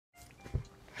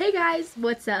Hey guys,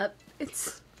 what's up?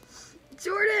 It's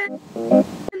Jordan,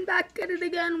 and back at it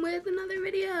again with another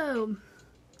video.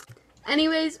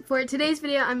 Anyways, for today's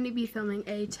video, I'm going to be filming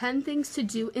a 10 things to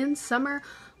do in summer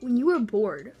when you are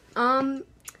bored. I'm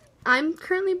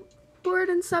currently bored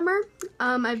in summer.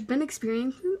 I've been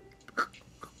experiencing,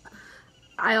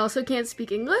 I also can't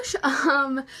speak English,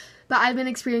 but I've been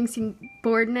experiencing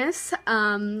boredness.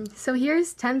 So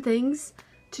here's 10 things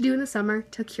to do in the summer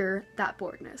to cure that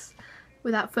boredness.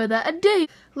 Without further ado,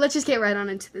 let's just get right on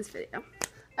into this video.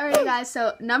 Alright guys,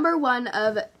 so number one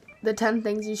of the 10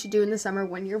 things you should do in the summer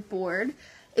when you're bored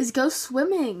is go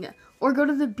swimming or go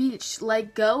to the beach.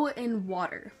 Like, go in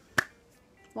water.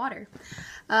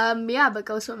 Yeah, but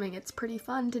go swimming. It's pretty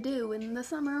fun to do in the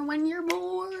summer when you're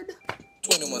bored.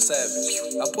 21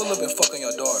 Savage. I pull up and fuck on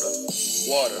your daughter.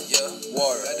 Water. Yeah.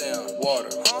 Water. Goddamn. Water.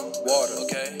 Huh? Water.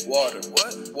 Okay. Water.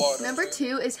 What? Water. Number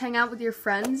two is hang out with your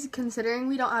friends. Considering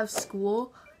we don't have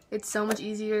school, it's so much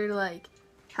easier to like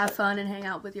have fun and hang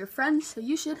out with your friends. So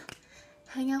you should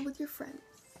hang out with your friends.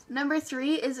 Number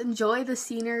three is enjoy the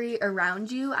scenery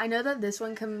around you. I know that this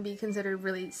one can be considered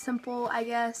really simple, I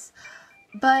guess.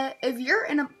 But if you're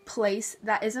in a place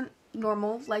that isn't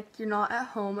normal, like you're not at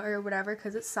home or whatever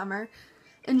because it's summer,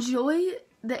 enjoy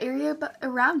the area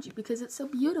around you because it's so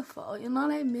beautiful. You know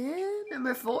what I mean?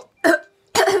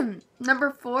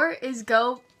 Number four is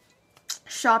go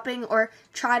shopping or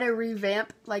try to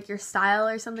revamp like your style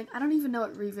or something. I don't even know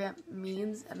what revamp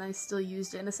means, and I still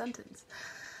used it in a sentence.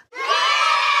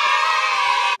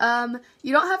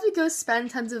 You don't have to go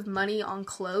spend tons of money on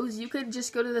clothes. You could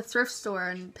just go to the thrift store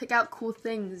and pick out cool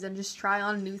things and just try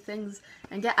on new things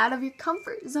and get out of your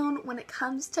comfort zone when it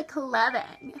comes to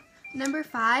clothing. Number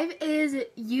five is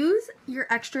use your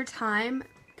extra time,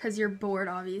 because you're bored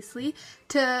obviously,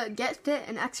 to get fit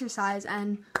and exercise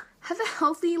and have a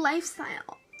healthy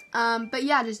lifestyle. But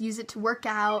yeah, just use it to work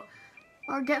out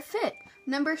or get fit.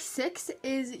 Number six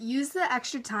is use the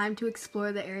extra time to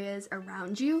explore the areas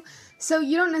around you. So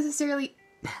you don't necessarily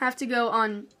have to go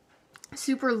on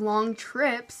super long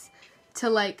trips to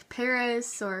like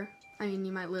Paris, or I mean,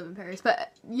 you might live in Paris,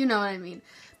 but you know what I mean.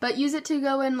 But use it to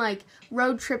go in like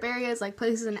road trip areas, like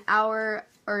places an hour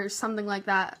or something like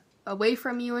that away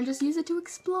from you, and just use it to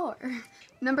explore.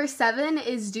 Number seven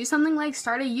is do something like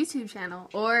start a YouTube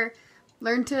channel or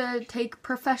learn to take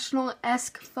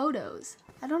professional-esque photos.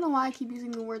 I don't know why I keep using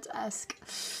the words esque,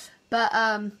 but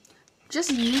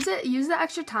just use it. Use the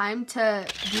extra time to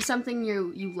do something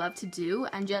you love to do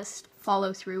and just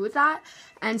follow through with that,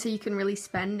 and so you can really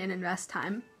spend and invest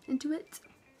time into it.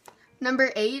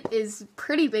 Number eight is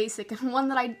pretty basic and one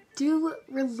that I do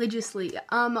religiously.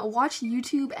 Watch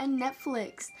YouTube and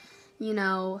Netflix. You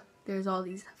know, there's all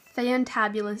these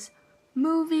fantabulous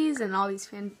movies and all these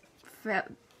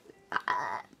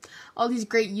all these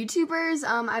great YouTubers.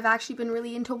 I've actually been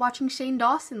really into watching Shane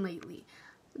Dawson lately.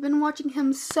 I've been watching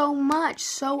him so much,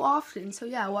 so often. So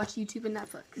yeah, watch YouTube and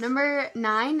Netflix. Number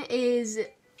nine is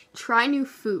try new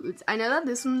foods. I know that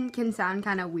this one can sound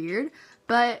kind of weird,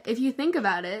 but if you think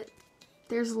about it,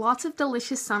 there's lots of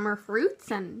delicious summer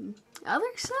fruits and other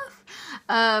stuff.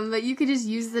 But you could just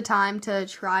use the time to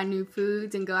try new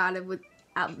foods and go out of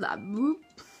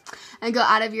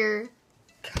your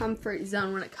comfort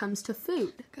zone when it comes to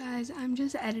food. Guys, I'm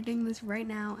just editing this right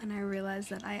now and I realized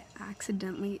that I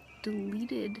accidentally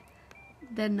deleted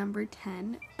the number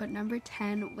 10, but number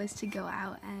 10 was to go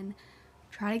out and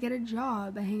try to get a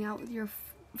job, hang out with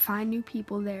find new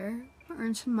people there,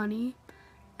 earn some money,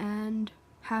 and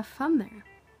have fun there.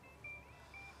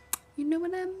 You know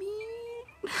what I mean?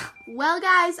 Well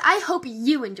guys, I hope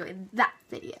you enjoyed that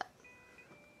video.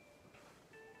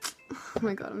 Oh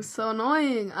my god, I'm so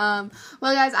annoying. Well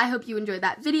guys, I hope you enjoyed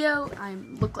that video. I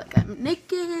look like I'm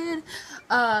naked.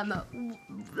 I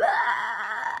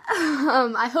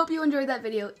hope you enjoyed that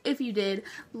video. If you did,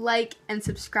 like and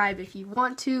subscribe if you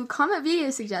want to. Comment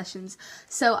video suggestions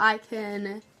so I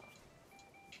can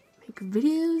make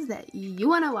videos that you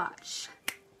want to watch.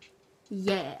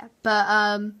 Yeah,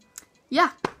 but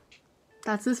yeah,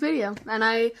 that's this video, and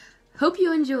I hope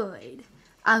you enjoyed.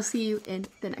 I'll see you in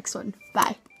the next one.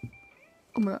 Bye.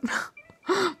 Oh my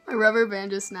god. My rubber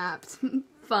band just snapped.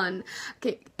 Fun.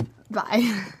 Okay,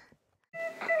 bye.